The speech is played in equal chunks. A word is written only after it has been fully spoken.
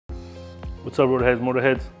What's up, rotorheads,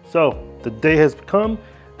 motorheads? So the day has come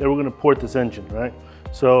that we're gonna port this engine, right?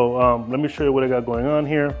 So let me show you what I got going on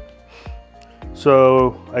here.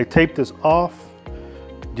 So I taped this off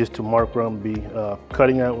just to mark where I'm gonna be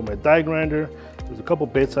cutting out with my die grinder. There's a couple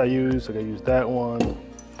bits I use. Like I use that one,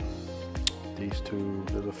 these two.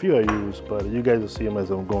 There's a few I use, but you guys will see them as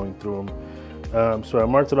I'm going through them. So I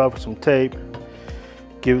marked it off with some tape.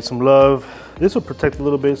 Give it some love. This will protect a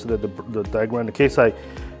little bit so that the die grinder, in case I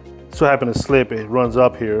so happen to slip, it runs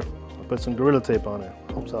up here. I'll put some Gorilla Tape on it.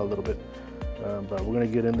 Helps out a little bit. But we're gonna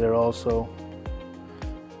get in there also,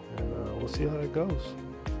 and we'll see how it goes.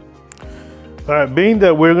 All right, being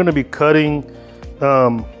that we're gonna be cutting,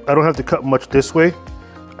 I don't have to cut much this way.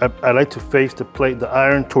 I like to face the plate, the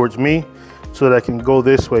iron towards me, so that I can go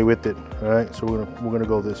this way with it. All right, so we're gonna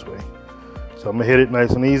go this way. So I'm gonna hit it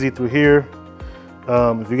nice and easy through here.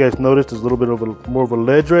 If you guys notice, there's a little bit of more of a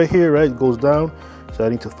ledge right here, right? It goes down. So I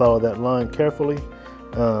need to follow that line carefully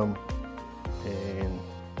and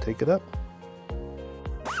take it up.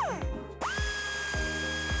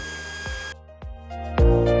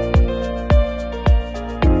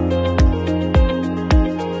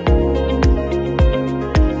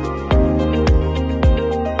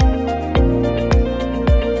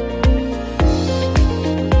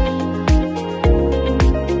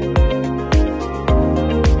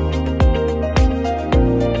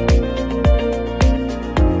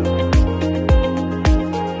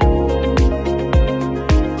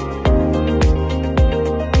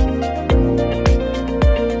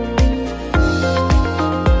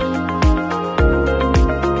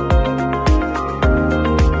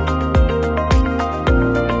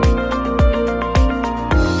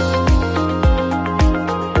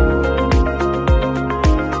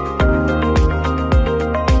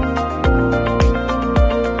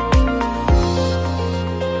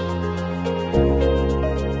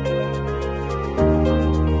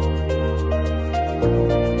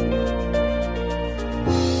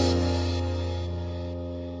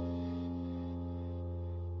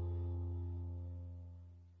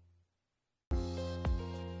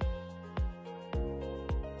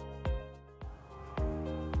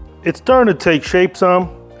 It's starting to take shape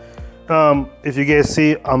some. If you guys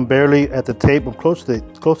see, I'm barely at the tape. I'm close to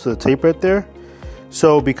the tape right there.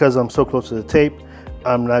 So because I'm so close to the tape,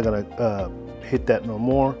 I'm not gonna hit that no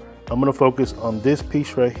more. I'm gonna focus on this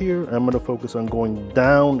piece right here. And I'm gonna focus on going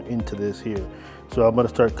down into this here. So I'm gonna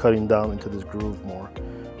start cutting down into this groove more.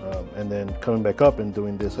 And then coming back up and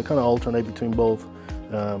doing this. I kind of alternate between both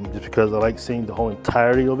just because I like seeing the whole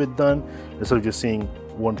entirety of it done instead of just seeing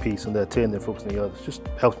one piece and that's it and then focusing on the other. It just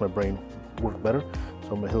helps my brain work better. So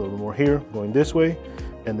I'm gonna hit a little more here, going this way,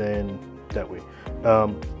 and then that way.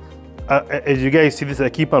 As you guys see this, I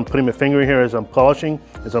keep on putting my finger in here as I'm polishing,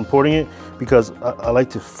 as I'm porting it, because I like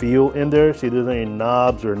to feel in there, see if there's any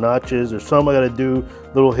knobs or notches or something I gotta do,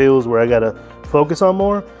 little hills where I gotta focus on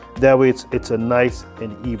more. That way it's a nice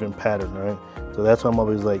and even pattern, right? So that's why I'm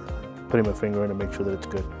always like putting my finger in to make sure that it's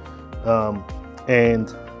good.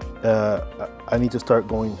 I need to start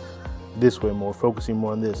going this way more, focusing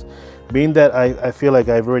more on this. Being that I feel like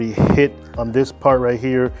I've already hit on this part right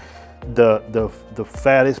here, the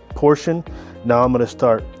fattest portion, now I'm gonna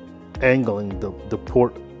start angling the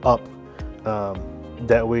port up.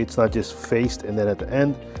 That way it's not just faced and then at the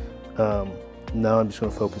end. Now I'm just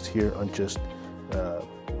gonna focus here on just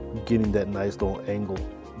getting that nice little angle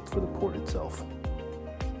for the port itself.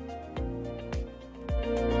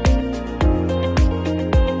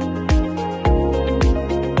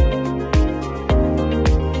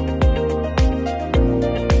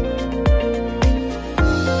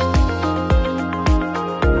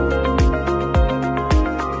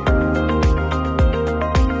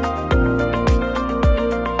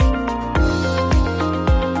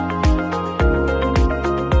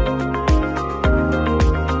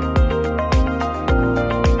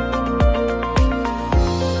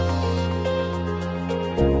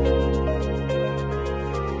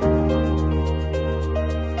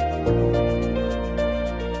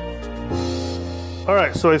 All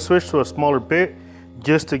right, so I switched to a smaller bit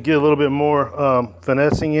just to get a little bit more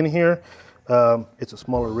finessing in here. It's a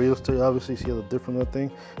smaller reel still, obviously, see how the different that thing.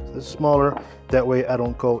 So this is smaller, that way I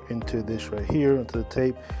don't go into this right here, into the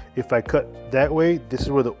tape. If I cut that way, this is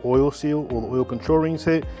where the oil seal or the oil control rings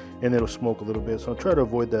hit, and it'll smoke a little bit. So I'll try to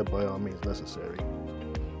avoid that by all means necessary.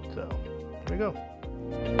 So, here we go.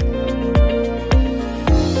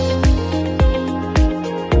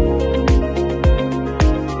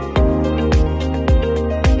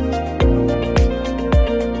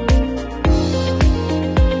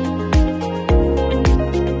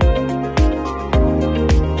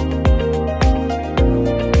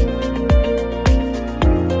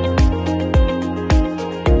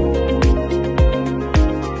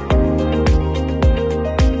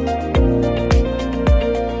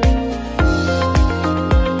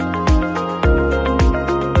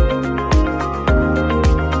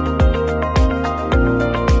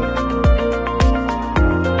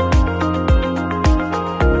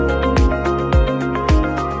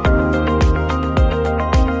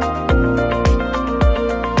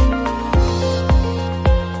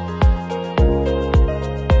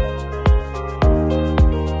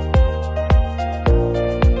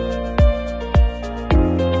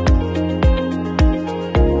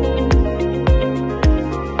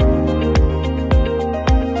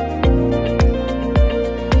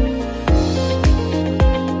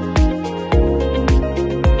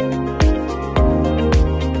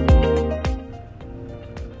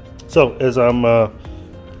 So as I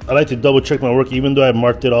like to double check my work, even though I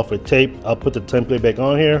marked it off with tape. I'll put the template back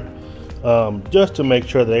on here just to make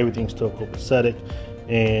sure that everything's still copacetic.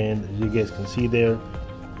 And as you guys can see there,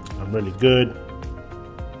 I'm really good.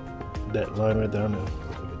 That line right there,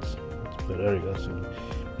 it's better. There you go. So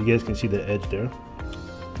you guys can see the edge there.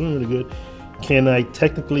 Doing really good. Can I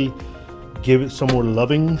technically give it some more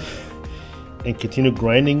loving and continue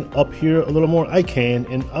grinding up here a little more? I can,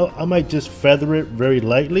 and I might just feather it very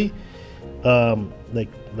lightly,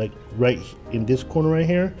 like right in this corner right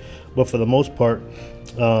here. But for the most part,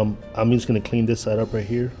 I'm just gonna clean this side up right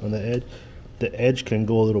here on the edge. The edge can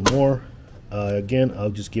go a little more. Again,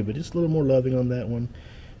 I'll just give it just a little more loving on that one,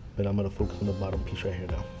 but I'm gonna focus on the bottom piece right here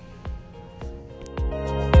now.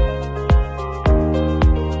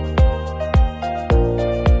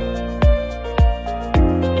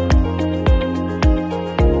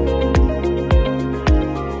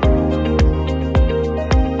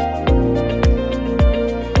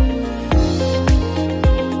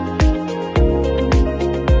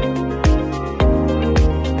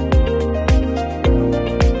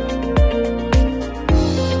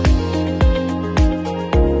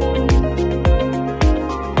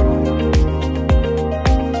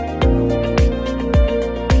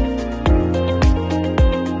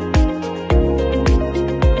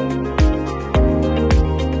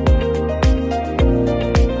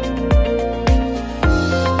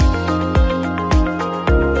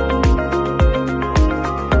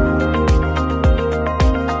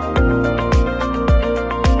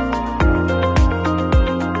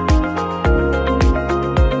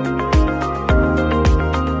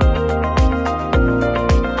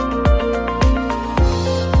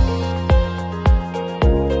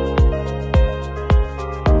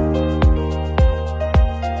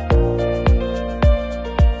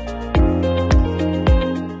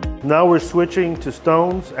 Now we're switching to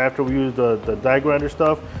stones after we use the die grinder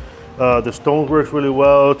stuff. The stones works really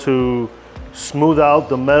well to smooth out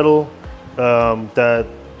the metal that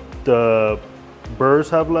the burrs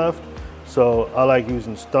have left. So I like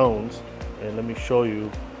using stones, and let me show you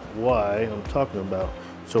why I'm talking about.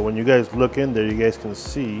 So when you guys look in there, you guys can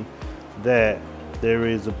see that there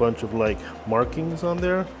is a bunch of like markings on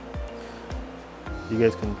there. You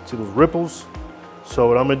guys can see those ripples. So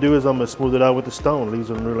what I'm gonna do is I'm gonna smooth it out with the stone. Leaves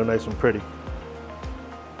them really nice and pretty.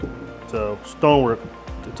 So stonework,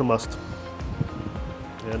 it's a must.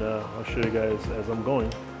 And I'll show you guys as I'm going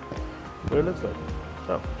what it looks like.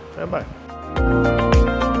 So stand by.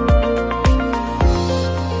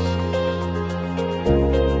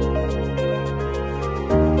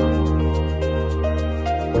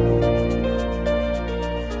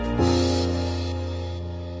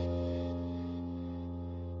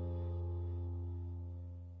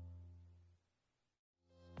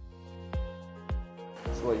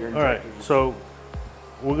 All right, so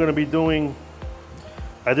we're gonna be doing,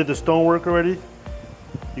 I did the stonework already.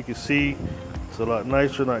 You can see it's a lot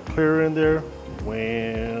nicer, not clear in there.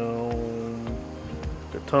 Well,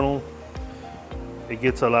 the tunnel, it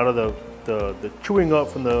gets a lot of the chewing up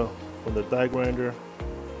from the die grinder.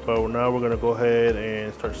 But now we're gonna go ahead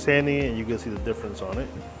and start sanding it, and you can see the difference on it.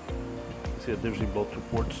 See the difference between both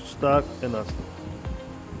reports, stock and not stock.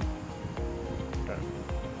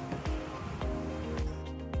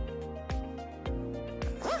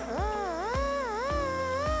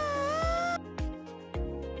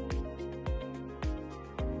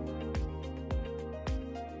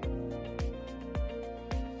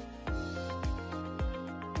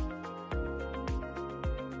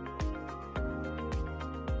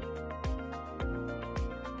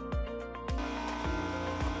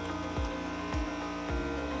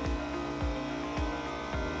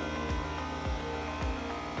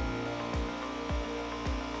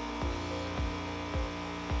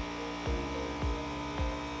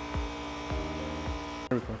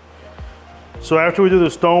 So after we do the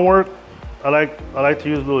stonework, I like to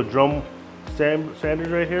use a little drum sanders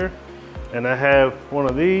right here, and I have one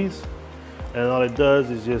of these, and all it does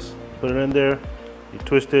is just put it in there, you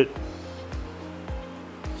twist it,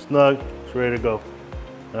 snug, it's ready to go.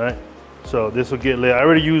 All right, so this will get lit. I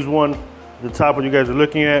already used one, the top one you guys are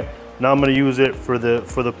looking at. Now I'm going to use it for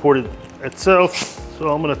the port itself. So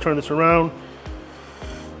I'm going to turn this around.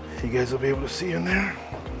 You guys will be able to see in there.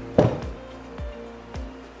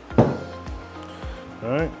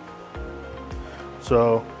 All right,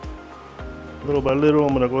 so little by little,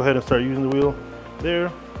 I'm gonna go ahead and start using the wheel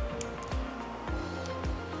there.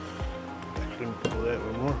 Actually, let me pull that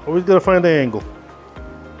one more. Always gotta find the angle.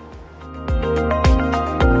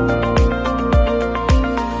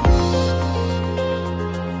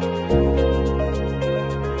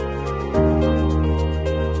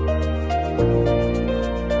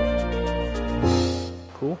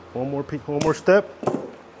 take one more step.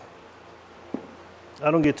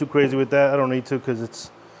 I don't get too crazy with that. I don't need to because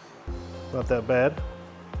it's not that bad.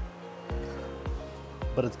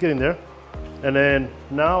 But it's getting there. And then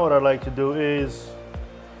now what I like to do is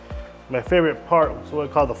my favorite part, is what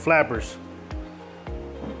I call the flappers.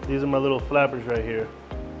 These are my little flappers right here.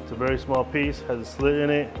 It's a very small piece, has a slit in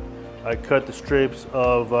it. I cut the strips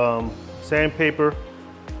of sandpaper.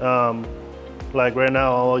 Like right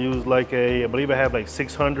now I'll use like I believe I have like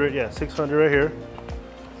 600, yeah, 600 right here.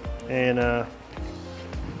 And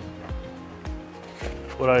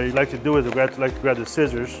what I like to do is I like to grab the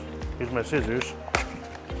scissors. Here's my scissors.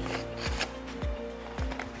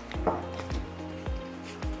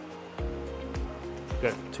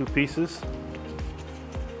 Got 2 pieces.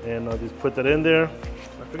 And I'll just put that in there.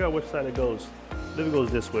 I forgot which side it goes. I believe it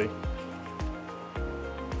goes this way.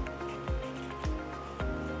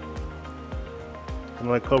 I'm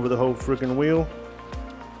gonna cover the whole freaking wheel.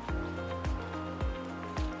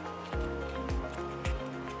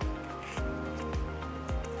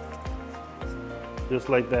 Just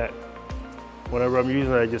like that. Whenever I'm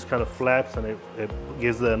using it, it just kind of flaps and it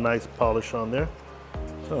gives it a nice polish on there.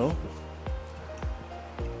 So,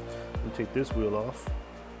 let me take this wheel off.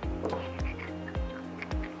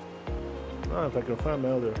 Oh, if I can find my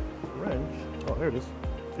other wrench. Oh, there it is.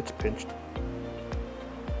 It's pinched.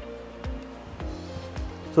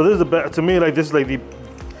 So this is to me, like this is like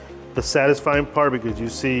the satisfying part because you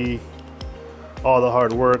see all the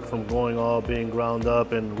hard work from going all being ground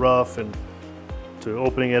up and rough and to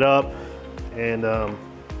opening it up, and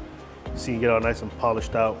you see you get all nice and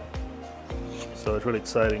polished out. So it's really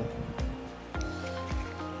exciting.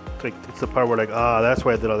 It's the part where like, that's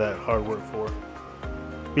why I did all that hard work for.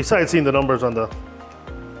 Besides seeing the numbers on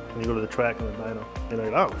when you go to the track and the dyno, and you're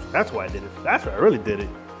like, oh, that's why I did it. That's why I really did it.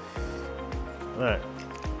 All right.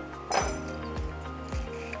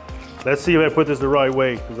 Let's see if I put this the right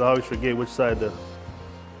way, because I always forget which side the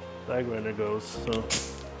die grinder goes. So,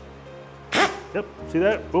 yep, see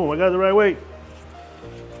that? Boom, I got it the right way.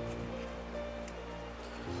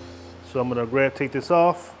 So I'm gonna take this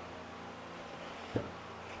off.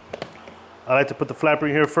 I like to put the flapper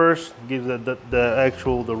in here first. Gives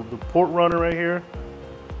the port runner right here.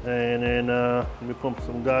 And then let me put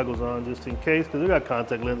some goggles on just in case, because they got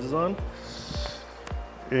contact lenses on.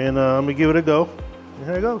 And I'm gonna give it a go. And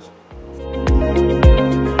here it goes.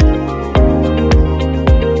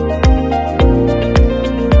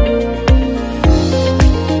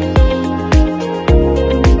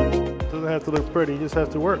 Doesn't have to look pretty, it just has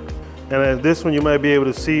to work. And as this one you might be able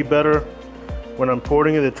to see better when I'm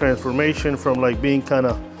porting it, the transformation from like being kind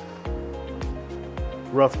of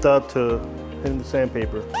roughed up to hitting the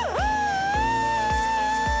sandpaper.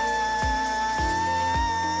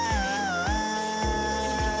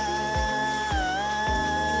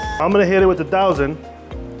 I'm gonna hit it with the 1000,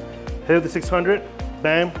 hit it with the 600,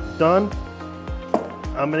 bam, done.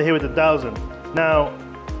 I'm gonna hit with the 1000. Now,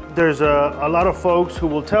 there's a lot of folks who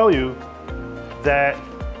will tell you that,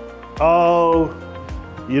 oh,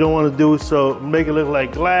 you don't wanna do so, make it look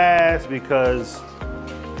like glass because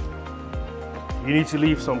you need to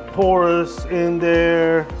leave some porous in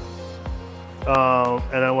there.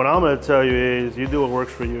 And then what I'm gonna tell you is, you do what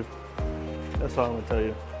works for you. That's all I'm gonna tell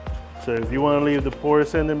you. So if you want to leave the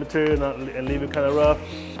porous in the material and leave it kind of rough,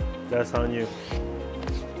 that's on you.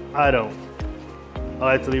 I don't. I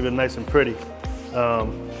like to leave it nice and pretty.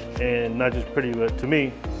 And not just pretty, but to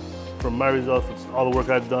me, from my results, from all the work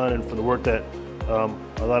I've done and from the work that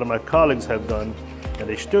a lot of my colleagues have done, and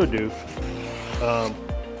they still do,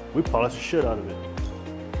 we polish the shit out of it.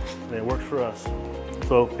 And it works for us.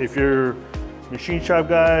 So if your machine shop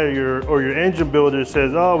guy or your engine builder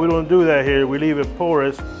says, oh, we don't do that here, we leave it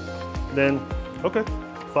porous, then okay,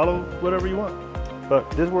 follow whatever you want.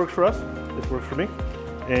 But this works for us, this works for me,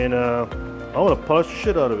 and I want to polish the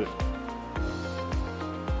shit out of it.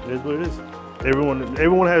 It is what it is.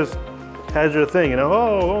 Everyone has their thing, you know.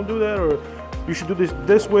 Oh, don't do that, or you should do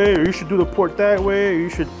this way, or you should do the port that way, or you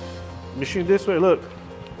should machine this way. Look,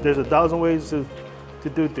 there's 1,000 ways to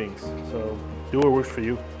do things. So do what works for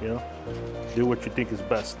you, you know. Do what you think is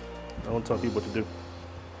best. I don't tell people what to do.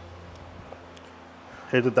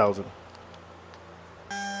 Here's 1,000.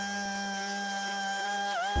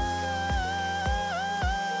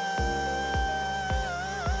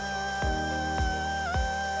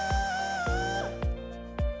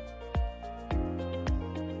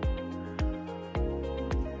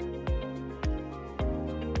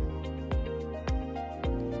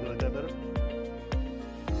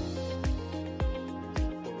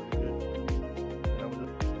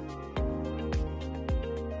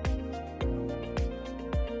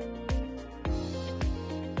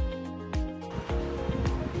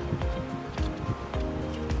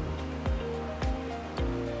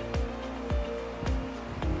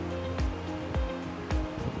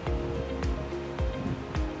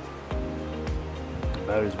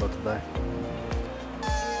 Battery's about to die.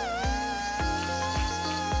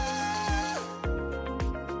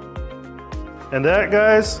 And that,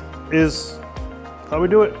 guys, is how we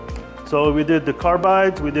do it. So we did the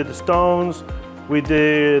carbides, we did the stones, we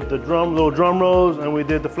did the little drum rolls, and we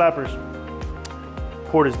did the flappers.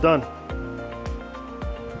 Port is done.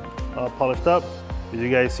 All polished up. As you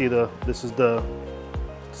guys see, this is the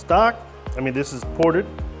stock. I mean, this is ported.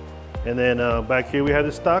 And then back here we have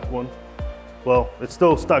the stock one. Well, it's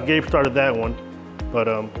still stock. Gabe started that one, but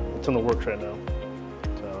it's in the works right now.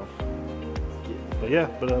 So, but yeah,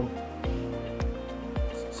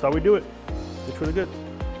 that's how we do it. It's really good.